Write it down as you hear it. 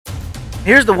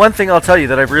Here's the one thing I'll tell you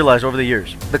that I've realized over the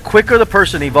years. The quicker the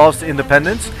person evolves to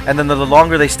independence, and then the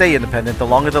longer they stay independent, the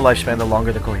longer the lifespan, the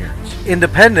longer the coherence.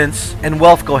 Independence and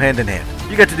wealth go hand in hand.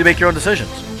 You get to make your own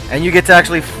decisions. And you get to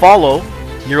actually follow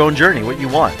your own journey, what you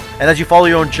want. And as you follow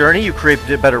your own journey, you create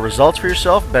better results for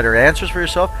yourself, better answers for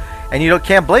yourself, and you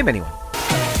can't blame anyone.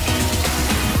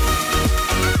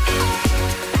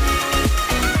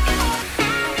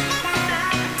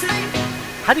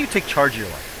 How do you take charge of your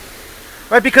life?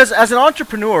 Right, because as an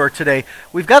entrepreneur today,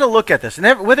 we've got to look at this.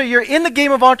 And whether you're in the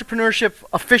game of entrepreneurship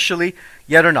officially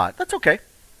yet or not, that's okay.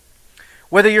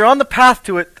 Whether you're on the path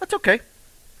to it, that's okay.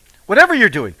 Whatever you're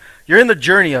doing, you're in the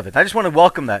journey of it. I just want to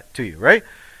welcome that to you, right?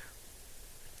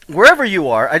 Wherever you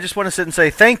are, I just want to sit and say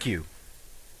thank you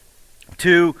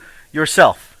to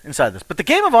yourself inside this. But the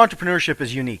game of entrepreneurship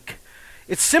is unique.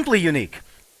 It's simply unique.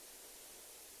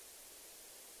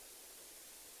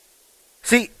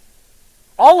 See,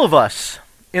 all of us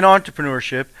in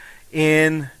entrepreneurship,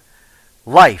 in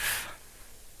life,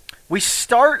 we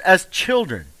start as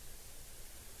children.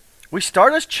 We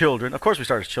start as children. Of course we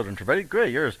start as children. Very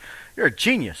great. You're a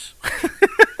genius.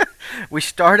 We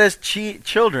start as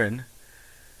children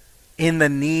in the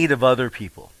need of other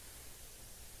people.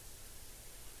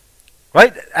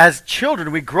 Right? As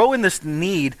children, we grow in this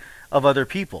need of other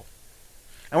people.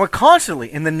 And we're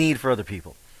constantly in the need for other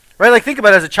people. Right? Like think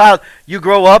about it, as a child, you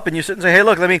grow up and you sit and say, hey,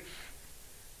 look,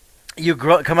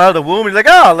 come out of the womb and you're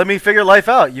like, let me figure life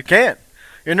out. You can't.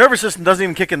 Your nervous system doesn't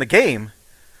even kick in the game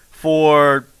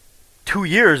for 2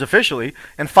 years officially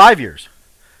and 5 years.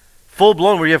 Full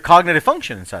blown where you have cognitive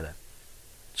function inside that.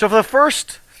 So for the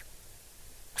first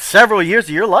several years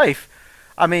of your life,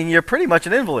 you're pretty much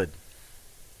an invalid.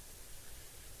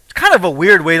 It's kind of a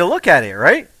weird way to look at it,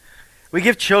 right? We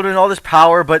give children all this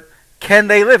power, but can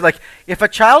they live? Like, if a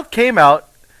child came out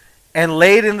and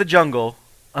laid in the jungle,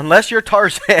 unless you're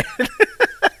Tarzan,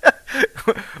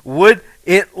 would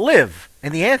it live?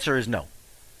 And the answer is no.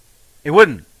 It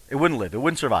wouldn't. It wouldn't live. It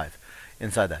wouldn't survive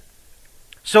inside that.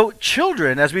 So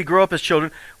children, as we grow up as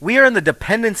children, we are in the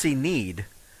dependency need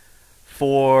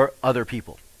for other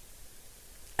people.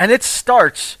 And it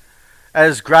starts,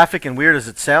 as graphic and weird as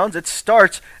it sounds, it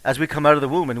starts as we come out of the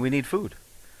womb and we need food.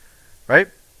 Right?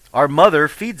 Our mother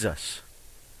feeds us.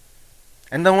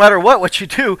 And no matter what you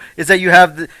do is that you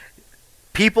have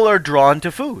people are drawn to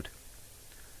food.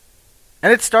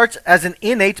 And it starts as an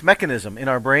innate mechanism in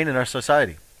our brain, in our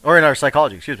society, or in our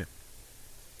psychology, excuse me.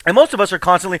 And most of us are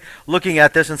constantly looking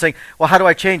at this and saying, well, how do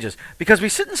I change this? Because we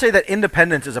sit and say that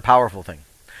independence is a powerful thing.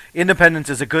 Independence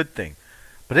is a good thing.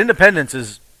 But independence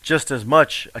is just as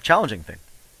much a challenging thing.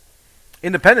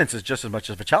 Independence is just as much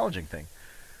of a challenging thing.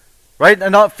 Right?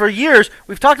 And for years,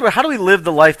 we've talked about how do we live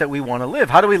the life that we want to live?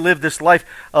 How do we live this life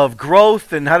of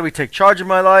growth, and how do we take charge of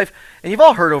my life? And you've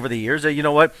all heard over the years that, you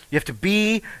know what? You have to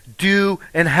be, do,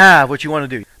 and have what you want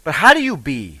to do. But how do you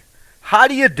be? How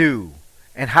do you do?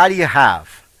 And how do you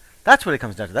have? That's what it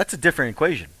comes down to. That's a different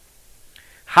equation.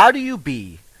 How do you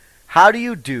be? How do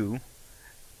you do?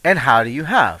 And how do you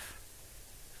have?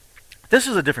 This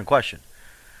is a different question.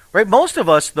 Right? Most of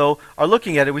us, though, are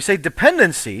looking at it. We say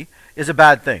dependency is a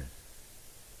bad thing.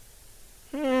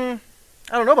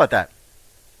 I don't know about that.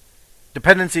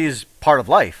 Dependency is part of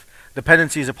life.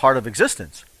 Dependency is a part of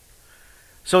existence.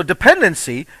 So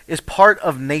dependency is part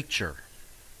of nature.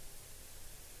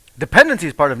 Dependency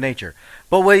is part of nature.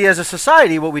 But as a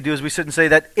society, what we do is we sit and say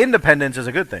that independence is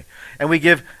a good thing. And we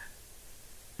give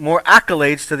more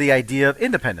accolades to the idea of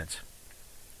independence.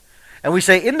 And we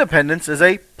say independence is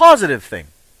a positive thing.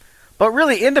 But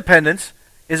really, independence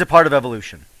is a part of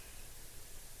evolution.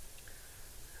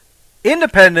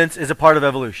 Independence is a part of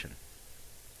evolution.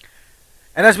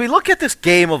 And as we look at this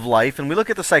game of life and we look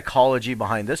at the psychology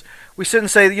behind this, we sit and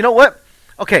say, you know what?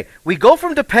 Okay, we go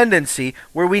from dependency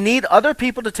where we need other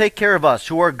people to take care of us,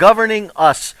 who are governing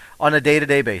us on a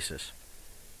day-to-day basis.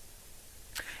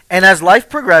 And as life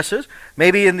progresses,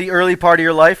 maybe in the early part of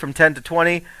your life, from 10 to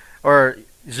 20, or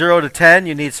 0 to 10,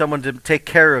 you need someone to take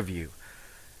care of you.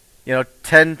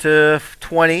 10 to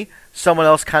 20, someone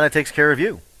else kind of takes care of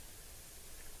you.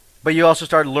 But you also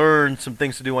start to learn some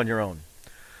things to do on your own.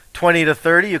 20 to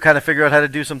 30, you kind of figure out how to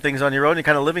do some things on your own. You're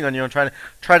kind of living on your own, trying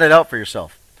it out for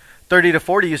yourself. 30 to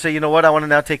 40, you say, you know what, I want to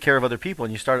now take care of other people.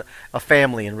 And you start a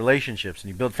family and relationships, and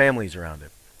you build families around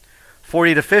it.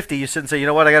 40 to 50, you sit and say, you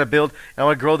know what, I got to build, and I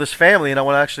want to grow this family, and I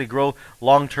want to actually grow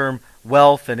long-term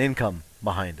wealth and income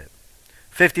behind it.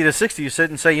 50 to 60, you sit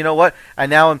and say, you know what, I'm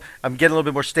getting a little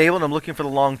bit more stable, and I'm looking for the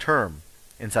long term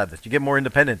inside this. You get more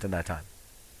independent in that time.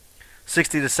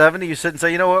 60 to 70, you sit and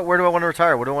say, you know what, where do I want to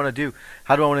retire? What do I want to do?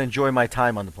 How do I want to enjoy my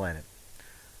time on the planet?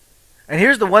 And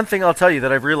here's the one thing I'll tell you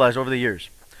that I've realized over the years.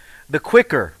 the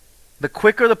quicker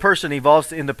the person evolves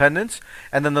to independence,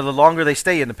 and then the longer they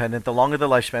stay independent, the longer the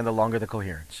lifespan, the longer the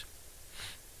coherence.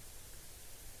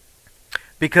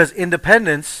 Because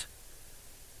independence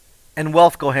and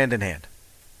wealth go hand in hand.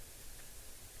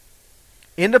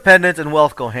 Independence and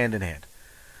wealth go hand in hand.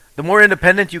 The more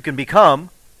independent you can become,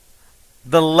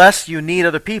 the less you need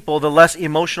other people, the less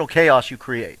emotional chaos you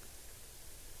create.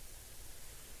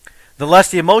 The less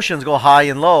the emotions go high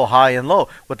and low, high and low.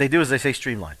 What they do is they say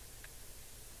streamline.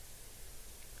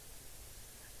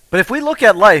 But if we look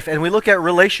at life and we look at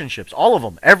relationships, all of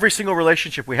them, every single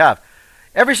relationship we have,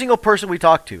 every single person we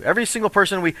talk to, every single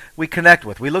person we connect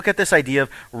with, we look at this idea of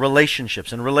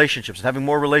relationships and having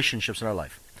more relationships in our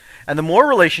life. And the more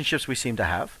relationships we seem to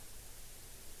have,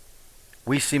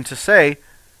 we seem to say,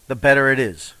 the better it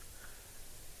is.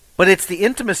 But it's the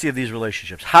intimacy of these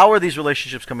relationships. How are these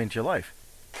relationships coming into your life?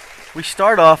 We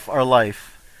start off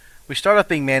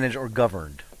being managed or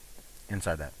governed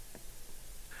inside that.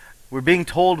 We're being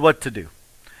told what to do.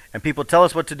 And people tell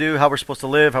us what to do, how we're supposed to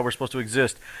live, how we're supposed to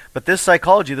exist. But this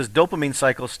psychology, this dopamine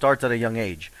cycle starts at a young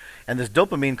age. And this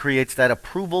dopamine creates that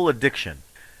approval addiction.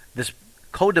 This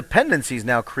codependency is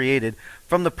now created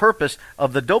from the purpose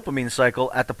of the dopamine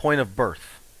cycle at the point of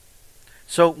birth.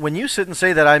 So when you sit and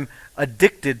say that I'm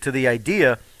addicted to the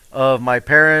idea of my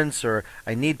parents or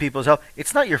I need people's help,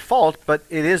 it's not your fault, but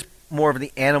it is more of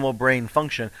the animal brain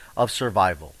function of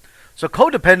survival. So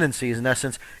codependency is, in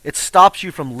essence, it stops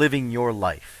you from living your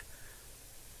life.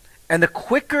 And the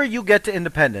quicker you get to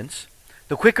independence,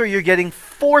 the quicker you're getting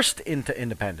forced into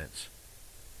independence.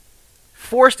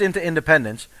 Forced into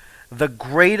independence, the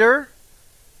greater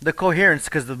the coherence,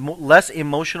 because the less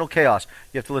emotional chaos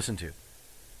you have to listen to.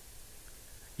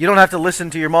 You don't have to listen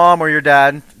to your mom or your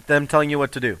dad, them telling you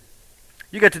what to do.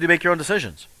 You get to make your own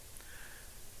decisions.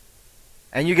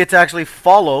 And you get to actually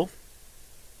follow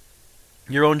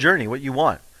your own journey, what you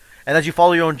want. And as you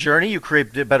follow your own journey, you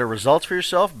create better results for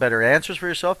yourself, better answers for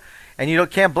yourself, and you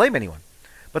can't blame anyone.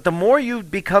 But the more you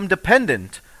become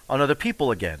dependent on other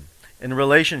people again, in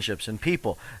relationships and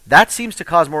people, that seems to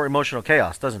cause more emotional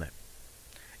chaos, doesn't it?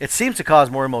 It seems to cause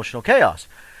more emotional chaos.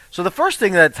 So the first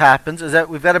thing that happens is that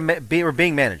we're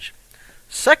being managed.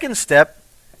 Second step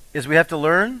is we have to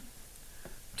learn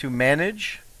to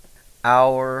manage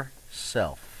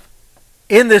ourselves.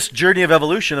 In this journey of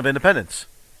evolution of independence,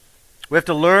 we have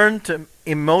to learn to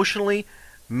emotionally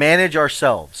manage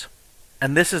ourselves.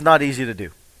 And this is not easy to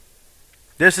do.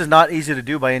 This is not easy to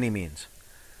do by any means.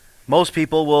 Most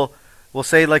people will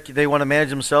say like they want to manage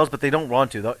themselves, but they don't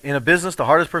want to. In a business, the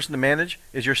hardest person to manage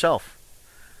is yourself.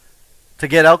 To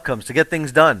get outcomes, to get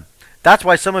things done. That's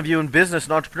why some of you in business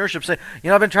and entrepreneurship say,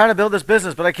 I've been trying to build this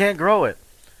business, but I can't grow it.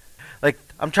 Like,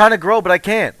 I'm trying to grow, but I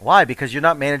can't. Why? Because you're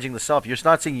not managing the self. You're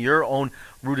not seeing your own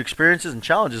root experiences and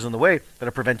challenges in the way that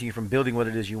are preventing you from building what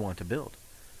it is you want to build.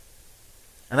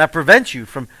 And that prevents you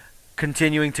from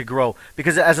continuing to grow.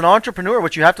 Because as an entrepreneur,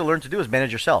 what you have to learn to do is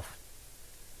manage yourself.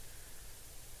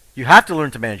 You have to learn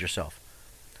to manage yourself.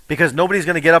 Because nobody's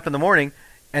going to get up in the morning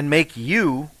and make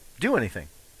you do anything.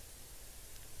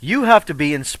 You have to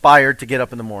be inspired to get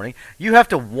up in the morning. You have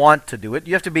to want to do it.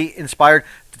 You have to be inspired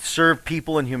to serve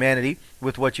people and humanity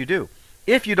with what you do.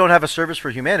 If you don't have a service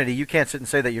for humanity, you can't sit and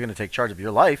say that you're going to take charge of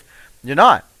your life. You're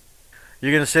not.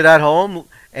 You're going to sit at home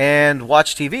and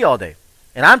watch TV all day.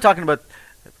 And I'm talking about,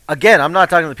 again, I'm not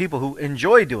talking to the people who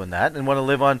enjoy doing that and want to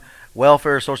live on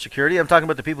welfare or Social Security. I'm talking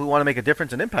about the people who want to make a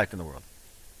difference and impact in the world.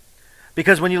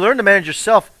 Because when you learn to manage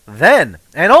yourself, then,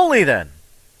 and only then,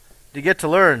 you get to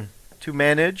learn to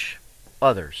manage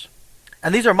others.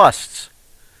 And these are musts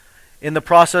in the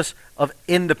process of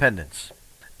independence.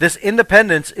 This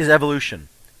independence is evolution.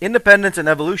 Independence and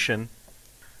evolution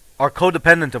are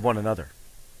codependent of one another.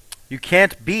 You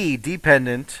can't be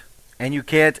dependent and you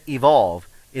can't evolve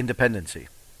independency.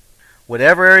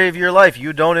 Whatever area of your life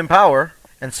you don't empower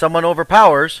and someone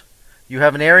overpowers, you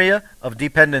have an area of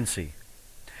dependency.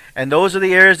 And those are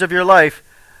the areas of your life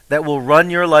that will run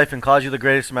your life and cause you the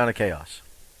greatest amount of chaos.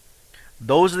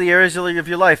 Those are the areas of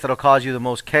your life that will cause you the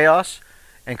most chaos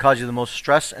and cause you the most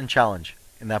stress and challenge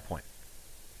in that point.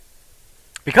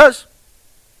 Because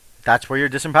that's where you're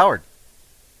disempowered.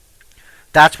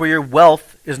 That's where your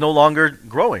wealth is no longer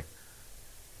growing.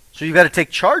 So you've got to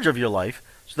take charge of your life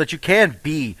so that you can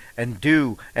be and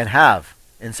do and have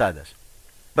inside this.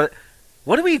 But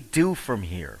what do we do from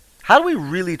here? How do we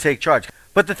really take charge?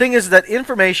 But the thing is that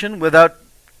information without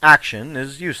action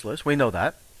is useless. We know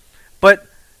that. But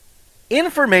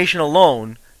information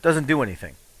alone doesn't do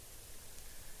anything.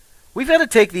 We've got to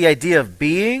take the idea of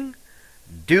being,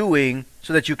 doing,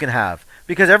 so that you can have.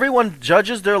 Because everyone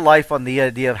judges their life on the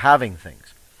idea of having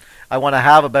things. I want to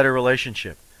have a better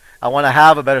relationship. I want to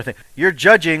have a better thing. You're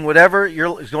judging whatever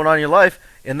is going on in your life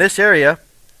in this area,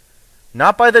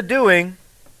 not by the doing,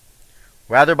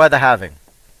 rather by the having.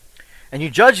 And you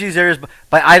judge these areas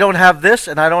by I don't have this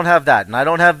and I don't have that. And I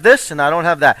don't have this and I don't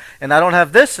have that. And I don't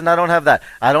have this and I don't have that.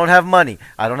 I don't have money.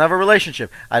 I don't have a relationship.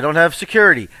 I don't have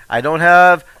security. I don't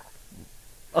have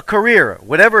a career.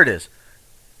 Whatever it is.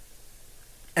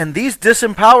 And these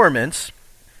disempowerments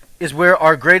is where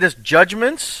our greatest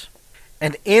judgments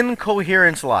and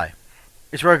incoherence lie.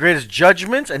 It's where our greatest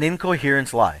judgments and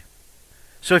incoherence lie.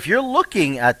 So if you're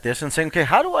looking at this and saying, okay,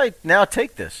 how do I now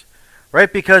take this?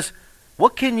 Right? Because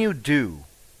what can you do?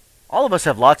 All of us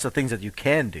have lots of things that you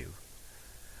can do.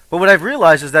 But what I've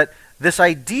realized is that this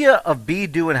idea of be,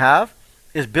 do, and have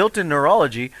is built in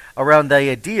neurology around the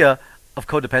idea of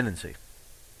codependency.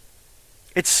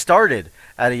 It started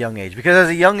at a young age because as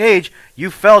a young age, you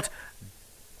felt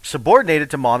subordinated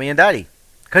to mommy and daddy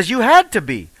because you had to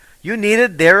be. You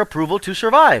needed their approval to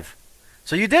survive.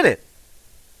 So you did it.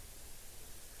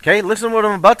 Okay, listen to what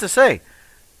I'm about to say.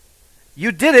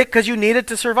 You did it because you needed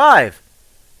to survive.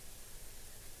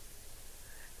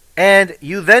 And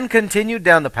you then continued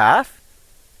down the path.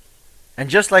 And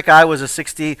just like I was a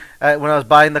 60, when I was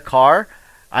buying the car,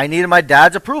 I needed my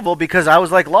dad's approval because I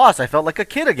was like lost. I felt like a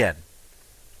kid again.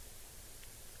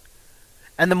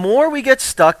 And the more we get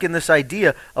stuck in this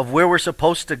idea of where we're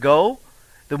supposed to go,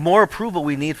 the more approval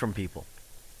we need from people.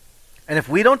 And if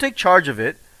we don't take charge of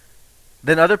it,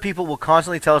 then other people will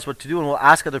constantly tell us what to do and we'll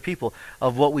ask other people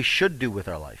of what we should do with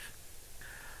our life.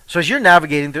 So as you're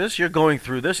navigating through this, you're going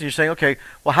through this, and you're saying, okay,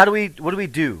 well, what do we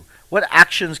do? What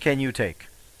actions can you take?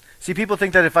 See, people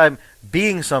think that if I'm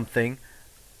being something,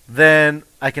 then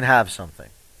I can have something.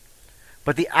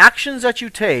 But the actions that you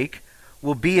take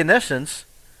will be, in essence,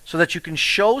 so that you can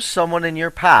show someone in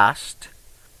your past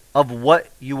of what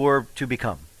you were to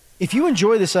become. If you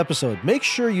enjoy this episode, make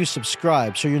sure you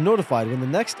subscribe so you're notified when the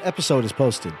next episode is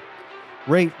posted.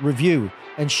 Rate, review,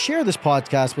 and share this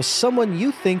podcast with someone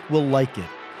you think will like it.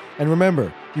 And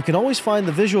remember, you can always find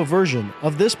the visual version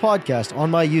of this podcast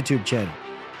on my YouTube channel.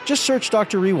 Just search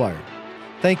Dr. Rewired.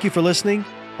 Thank you for listening.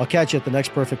 I'll catch you at the next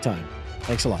perfect time.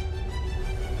 Thanks a lot.